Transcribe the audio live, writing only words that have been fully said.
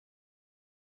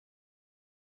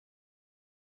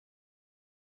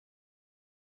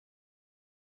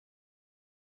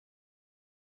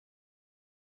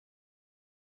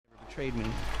betrayed me.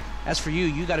 As for you,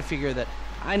 you gotta figure that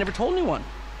I never told anyone.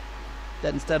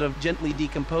 That instead of gently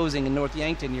decomposing in North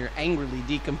Yankton, you're angrily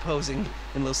decomposing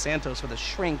in Los Santos with a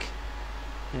shrink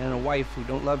and a wife who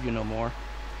don't love you no more.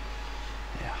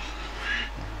 Yeah.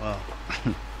 Well,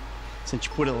 since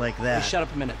you put it like that... Hey, shut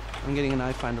up a minute. I'm getting an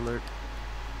iFind alert.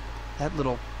 That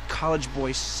little college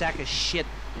boy sack of shit,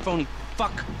 phony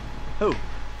fuck. Who?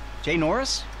 Jay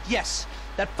Norris? Yes.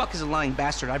 That fuck is a lying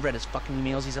bastard. I've read his fucking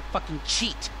emails. He's a fucking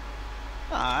cheat.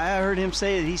 I heard him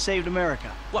say that he saved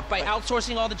America. What, by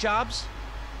outsourcing all the jobs?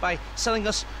 By selling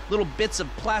us little bits of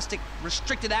plastic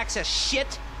restricted access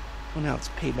shit? Well, now it's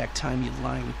payback time, you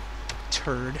lying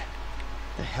turd.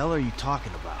 The hell are you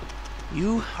talking about?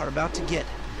 You are about to get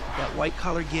that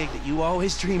white-collar gig that you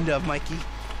always dreamed of, Mikey.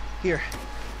 Here,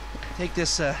 take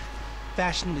this,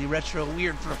 fashionably retro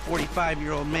weird for a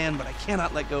 45-year-old man, but I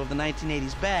cannot let go of the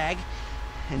 1980s bag,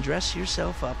 and dress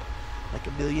yourself up like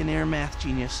a billionaire math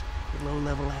genius with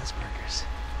low-level Asperger's.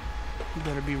 You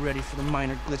better be ready for the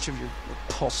minor glitch of your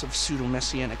repulsive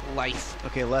pseudo-messianic life.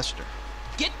 Okay, Lester.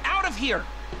 Get out of here!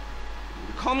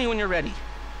 Call me when you're ready.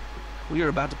 We are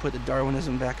about to put the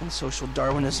Darwinism back in social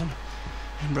Darwinism,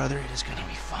 and brother, it is gonna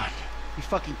be fun. You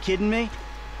fucking kidding me?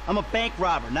 I'm a bank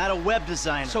robber, not a web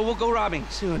designer. So we'll go robbing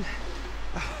soon.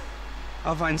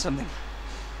 I'll find something.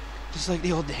 Just like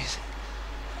the old days.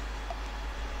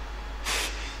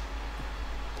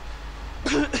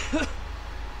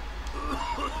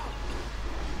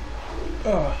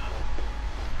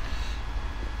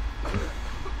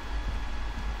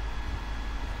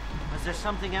 Was there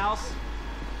something else?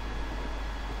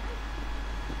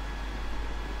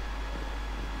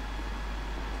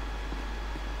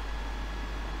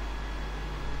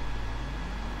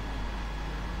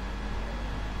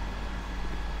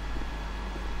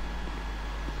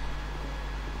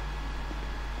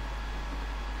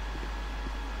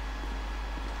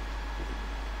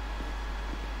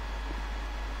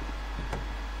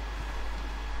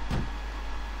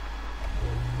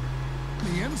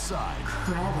 Inside.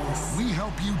 Crevice. We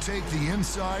help you take the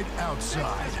inside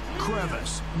outside.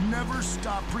 Crevice, never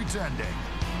stop pretending.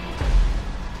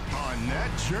 On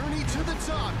that journey to the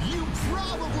top, you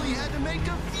probably had to make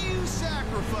a few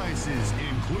sacrifices,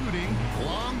 including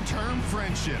long-term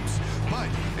friendships. But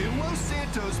in Los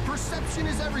Santos, perception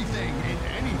is everything, and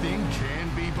anything can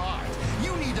be bought.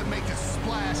 You need to make a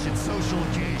splash at social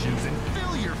occasions and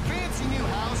fill your fancy new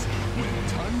house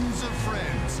with tons of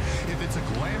friends. If it's a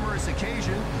glamorous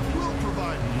occasion, we'll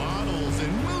provide models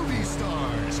and movie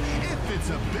stars. If it's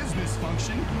a business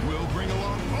function, we'll bring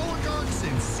along oligarchs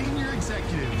and senior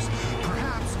executives.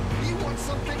 Perhaps you want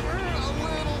something a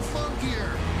little funkier.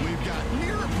 We've got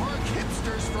Mirror Park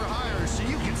hipsters for hire, so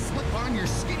you can slip on your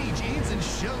skinny jeans and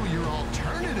show your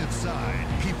alternative side.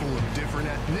 People of different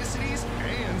ethnicities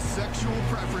and sexual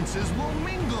preferences will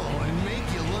mingle and make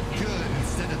you look good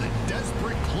instead of the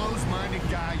desperate, closed-minded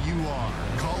guy you are.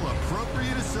 Call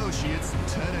Appropriate Associates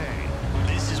today.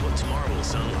 This is what tomorrow will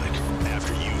sound like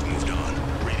after you've moved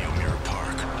on. Radio Mirror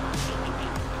Park.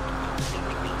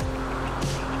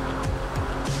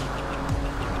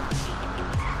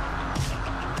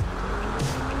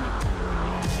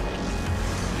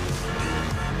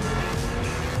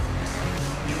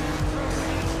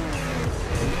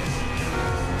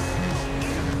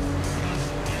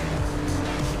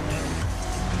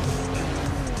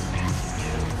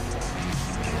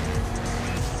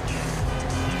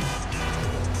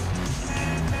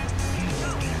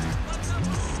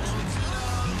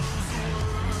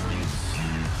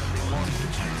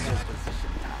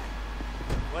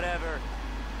 Whatever.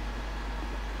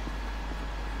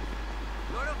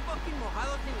 You're a fucking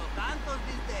mojados en los santos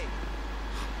these days.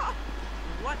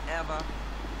 Whatever.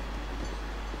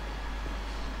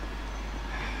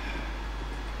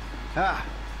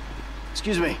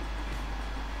 Excuse me.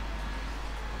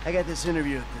 I got this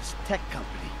interview at this tech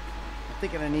company. I'm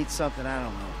thinking I need something, I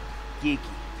don't know, geeky,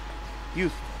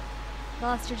 youthful.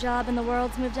 Lost your job and the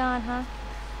world's moved on, huh?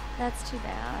 That's too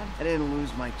bad. I didn't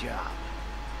lose my job.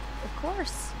 Of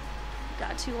course.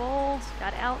 Got too old,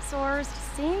 got outsourced.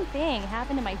 Same thing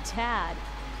happened to my dad.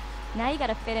 Now you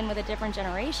gotta fit in with a different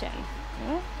generation.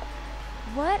 Hmm?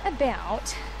 What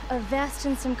about a vest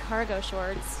and some cargo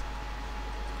shorts?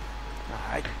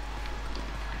 All right.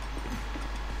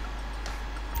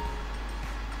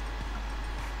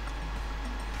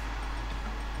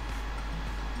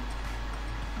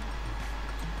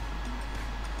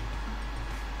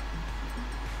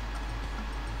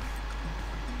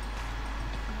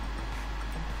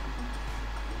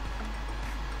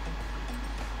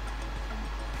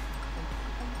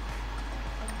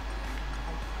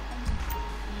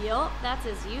 Yup, that's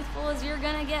as youthful as you're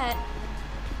gonna get.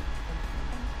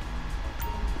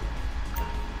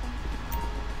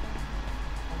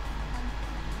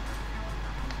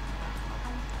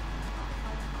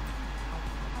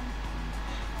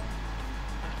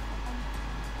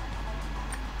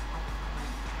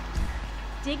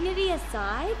 dignity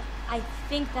aside, I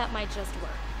think that might just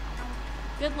work.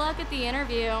 Good luck at the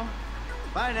interview.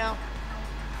 Bye now.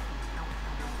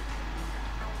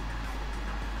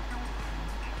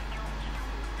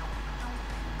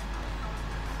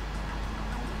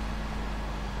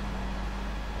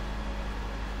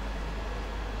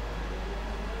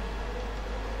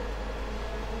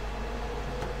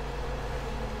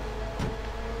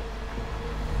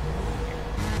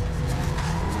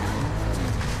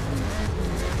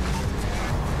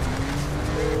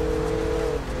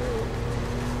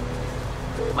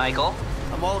 Michael,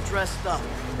 I'm all dressed up.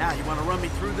 Now, you want to run me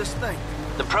through this thing?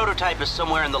 the prototype is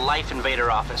somewhere in the Life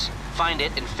Invader office. Find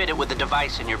it and fit it with the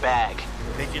device in your bag.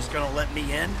 They just gonna let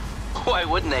me in? Why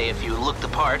wouldn't they if you look the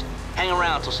part? Hang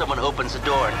around till someone opens the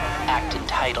door and act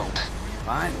entitled.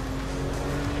 Fine.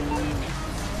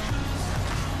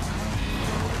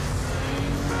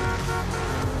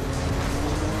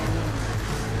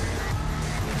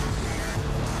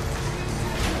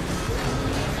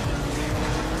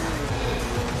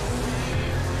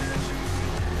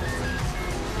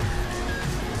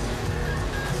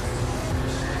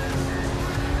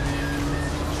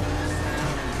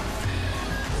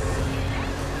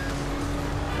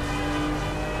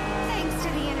 Thanks to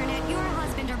the internet, your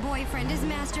husband or boyfriend is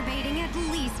masturbating at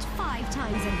least 5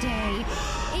 times a day.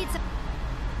 It's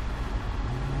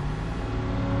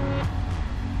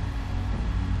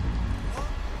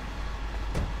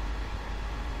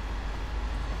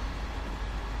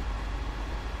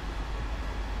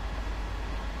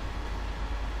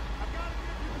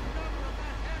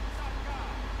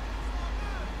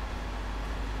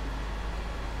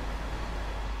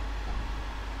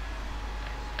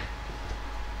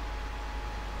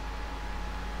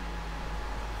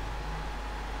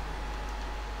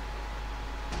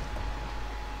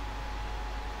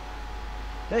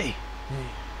Hey.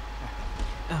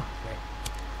 Oh,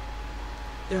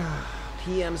 right.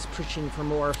 PM's pushing for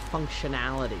more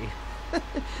functionality. But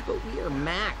we are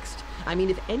maxed. I mean,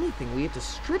 if anything, we have to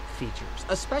strip features,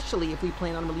 especially if we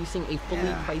plan on releasing a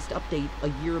fully priced update a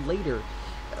year later.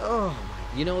 Oh,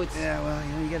 you know, it's... Yeah, well,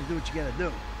 you gotta do what you gotta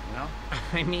do, you know?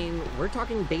 I mean, we're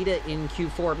talking beta in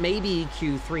Q4, maybe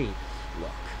Q3.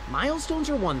 Look, milestones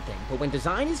are one thing, but when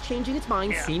design is changing its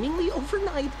mind seemingly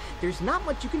overnight, there's not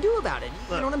much you can do about it.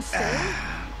 You know what I'm saying?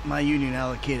 My union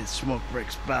allocated smoke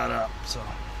breaks about up, so...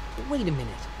 Wait a minute.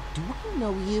 Do I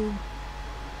know you?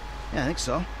 Yeah, I think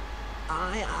so.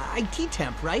 IT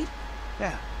temp, right?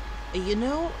 Yeah. You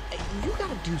know, you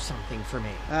gotta do something for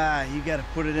me. You gotta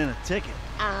put it in a ticket.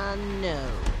 No.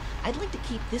 I'd like to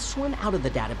keep this one out of the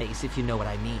database, if you know what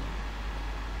I mean.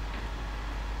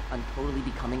 I'm totally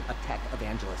becoming a tech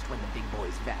evangelist when the big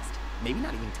boys vest. Maybe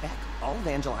not even tech. I'll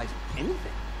evangelize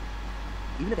anything.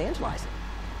 Even evangelizing.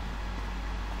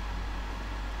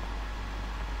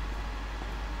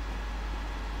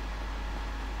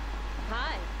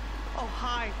 Hi. Oh,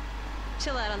 hi.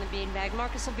 Chill out on the beanbag.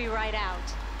 Marcus will be right out.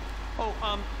 Oh,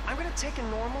 I'm gonna take a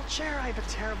normal chair. I have a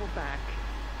terrible back.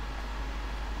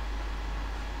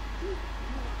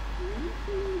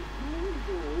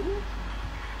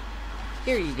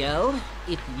 Here you go.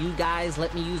 If you guys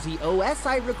let me use the OS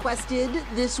I requested,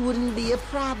 this wouldn't be a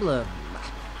problem.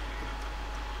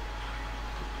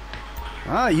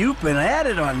 You've been at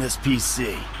it on this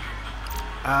PC.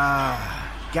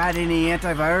 Got any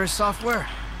antivirus software?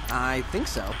 I think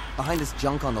so. Behind this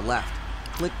junk on the left.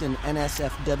 Clicked an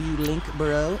NSFW link,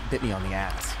 bro. Bit me on the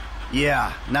ass.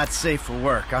 Yeah, not safe for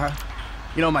work, huh?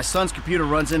 You know, my son's computer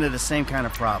runs into the same kind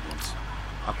of problems.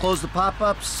 I'll close the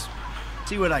pop-ups,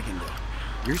 see what I can do.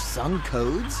 Your son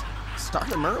codes? Start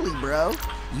them early, bro.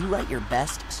 You write your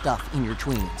best stuff in your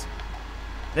tweens.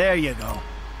 There you go.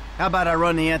 How about I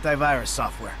run the antivirus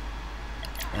software?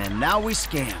 And now we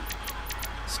scan.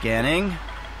 Scanning.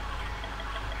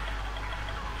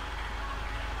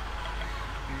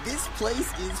 This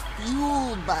place is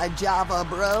fueled by Java,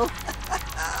 bro.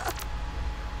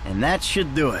 And that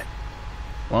should do it.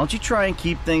 Why don't you try and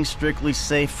keep things strictly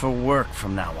safe for work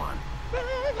from now on?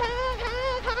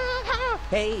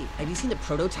 Hey, have you seen the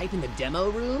prototype in the demo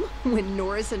room? When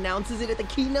Norris announces it at the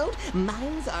keynote,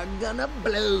 minds are gonna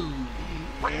blow.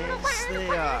 Yes, they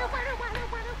are.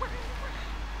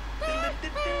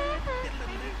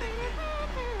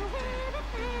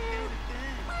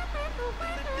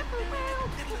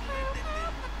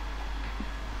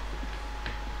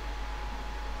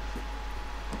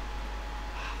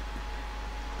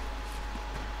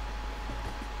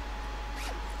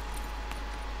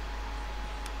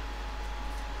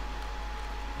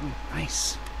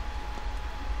 Nice.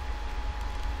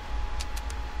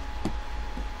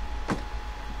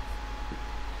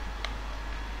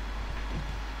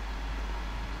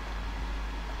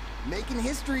 fucking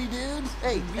history, dude.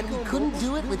 Hey, and we couldn't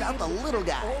do it without the little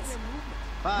guys.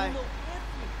 Bye.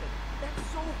 That's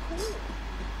so cool.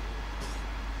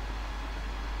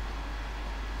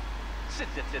 Sit.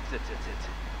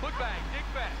 Foot bag, dig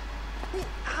fast.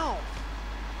 Ow.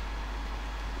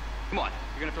 Come on,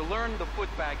 you're gonna have to learn the foot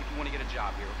bag if you want to get a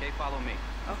job here, okay? Follow me.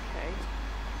 Okay.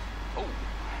 Oh.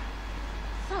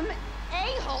 Some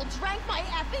a-hole drank my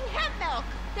effing hemp milk.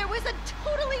 There was a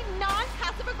totally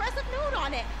non-passive-aggressive note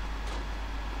on it.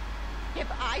 If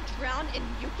I drown in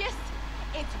mucus,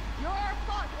 it's your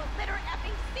fault, you litter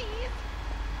effing seas.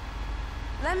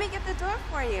 Let me get the door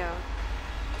for you.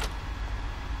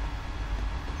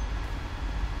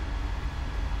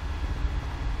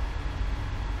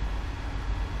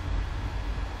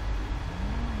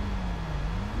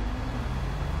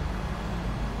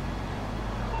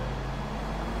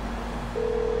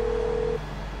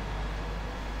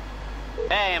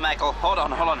 Hey, Michael, hold on.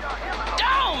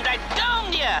 Domed! I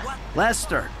domed ya!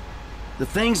 Lester, the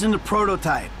thing's in the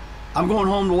prototype. I'm going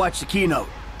home to watch the keynote.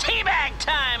 Teabag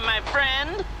time, my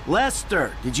friend!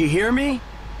 Lester, did you hear me?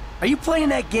 Are you playing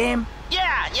that game?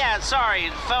 Yeah, sorry,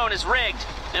 the phone is rigged.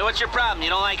 Now, what's your problem? You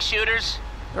don't like shooters?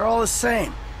 They're all the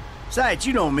same. Besides,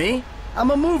 you know me.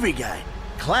 I'm a movie guy.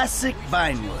 Classic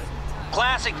Vinewood.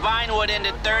 Classic Vinewood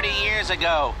ended 30 years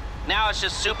ago. Now it's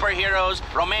just superheroes,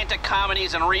 romantic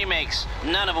comedies, and remakes,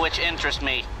 none of which interest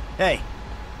me. Hey,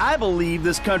 I believe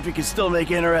this country can still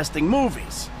make interesting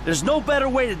movies. There's no better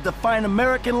way to define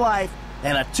American life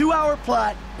than a 2-hour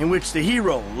plot in which the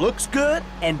hero looks good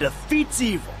and defeats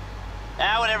evil.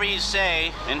 Whatever you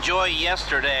say. Enjoy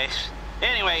yesterday.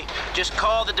 Anyway, just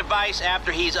call the device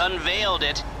after he's unveiled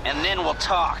it, and then we'll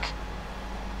talk.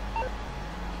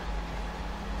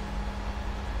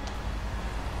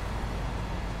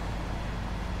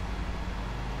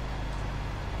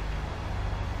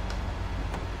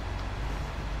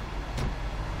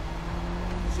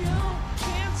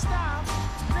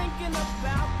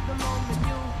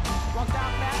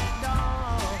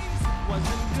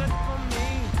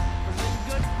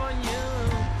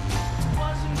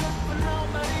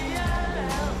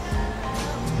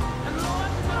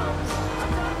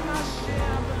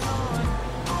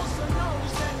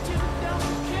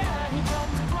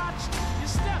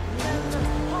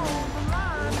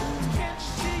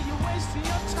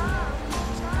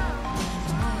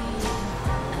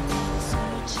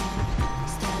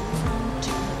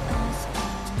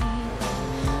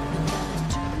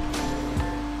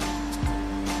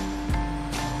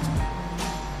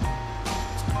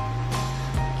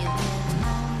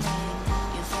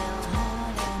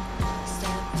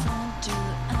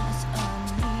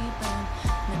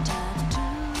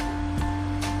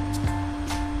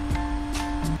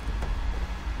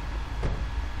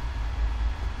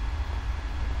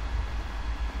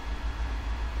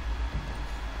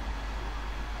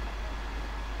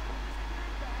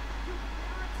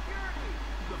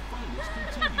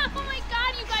 Oh my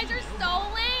god, you guys are so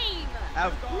lame!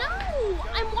 No!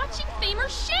 I'm watching Fame or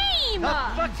Shame!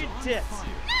 Fucking tits!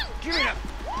 No! Give it up!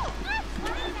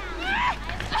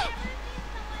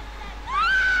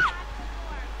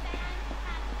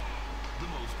 The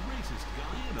most racist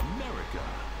guy in America.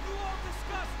 You all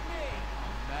disgust me!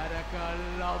 America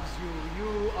loves you.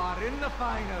 You are in the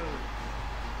final.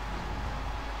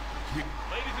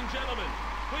 Ladies and gentlemen,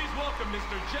 please welcome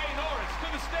Mr. Jay Norris to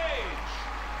the stage.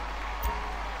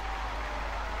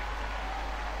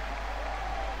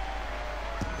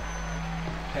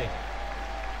 Hey,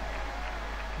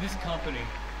 this company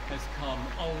has come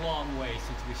a long way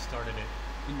since we started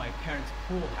it in my parents'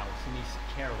 pool house in East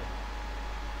Carolina.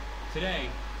 Today,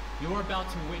 you're about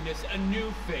to witness a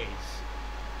new phase.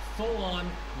 Full-on,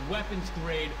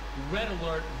 weapons-grade, red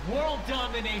alert, world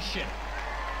domination.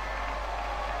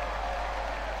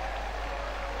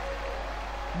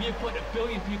 We have put 1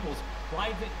 billion people's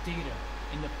private data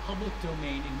in the public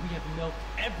domain, and we have milked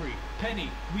every penny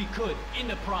we could in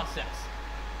the process.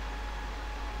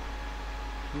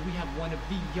 And we have one of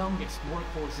the youngest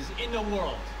workforces in the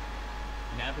world.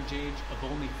 An average age of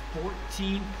only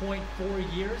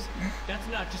 14.4 years? That's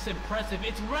not just impressive,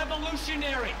 it's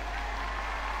revolutionary!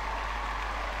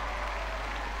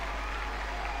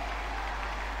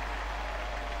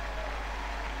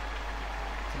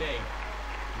 Today,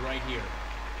 right here,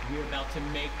 we're about to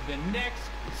make the next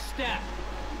step.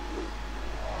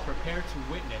 Prepare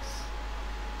to witness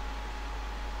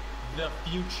the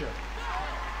future.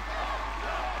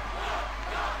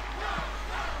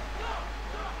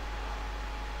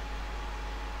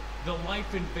 The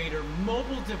Life Invader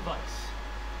mobile device.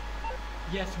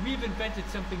 Yes, we've invented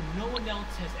something no one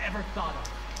else has ever thought of.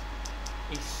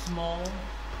 a small,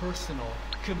 personal,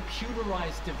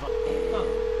 computerized device.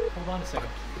 Oh, hold on a second.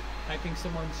 I think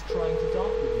someone's trying to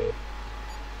talk with me.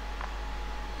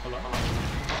 Hello?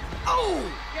 Oh!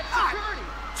 Get security!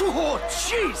 Oh,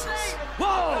 Jesus!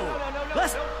 Whoa! No,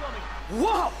 Let's... don't kill me.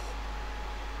 Whoa!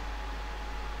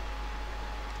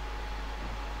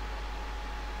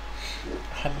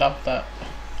 I love that.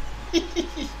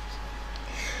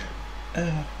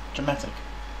 Dramatic.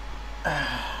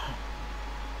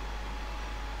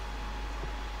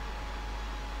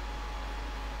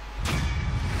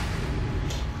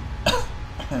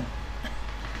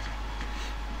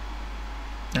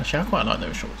 Actually, I quite like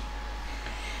those shorts.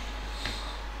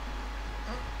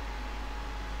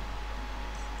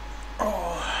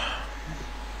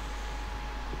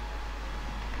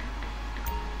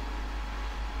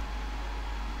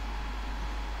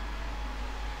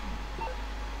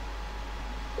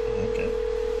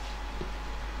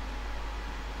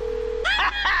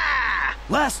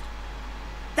 Les,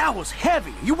 that was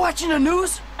heavy. You watching the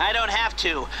news? I don't have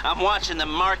to. I'm watching the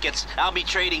markets. I'll be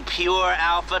trading pure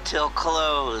alpha till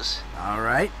close. All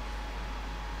right.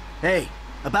 Hey,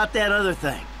 about that other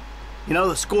thing. You know,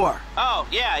 the score. Oh,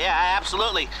 yeah,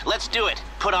 absolutely. Let's do it.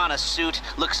 Put on a suit,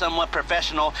 look somewhat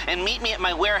professional, and meet me at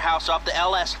my warehouse off the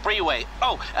LS freeway.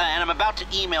 Oh, and I'm about to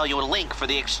email you a link for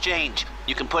the exchange.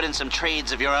 You can put in some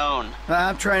trades of your own.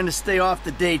 I'm trying to stay off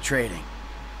the day trading.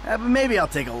 But maybe I'll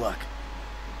take a look.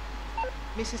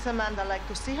 Mrs. Amanda liked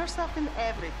to see herself in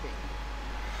everything.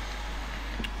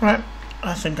 Right,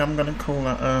 I think I'm gonna call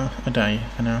that a day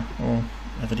for now, or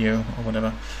a video, or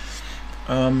whatever.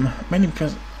 Mainly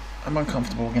because I'm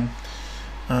uncomfortable again.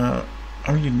 I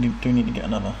really do need to get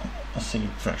a seat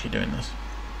for actually doing this.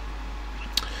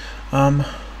 But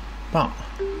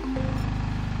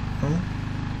oh,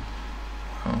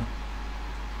 wow.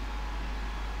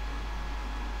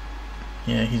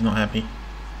 Yeah, he's not happy.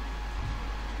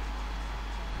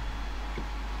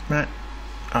 Right,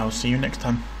 I'll see you next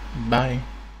time. Bye.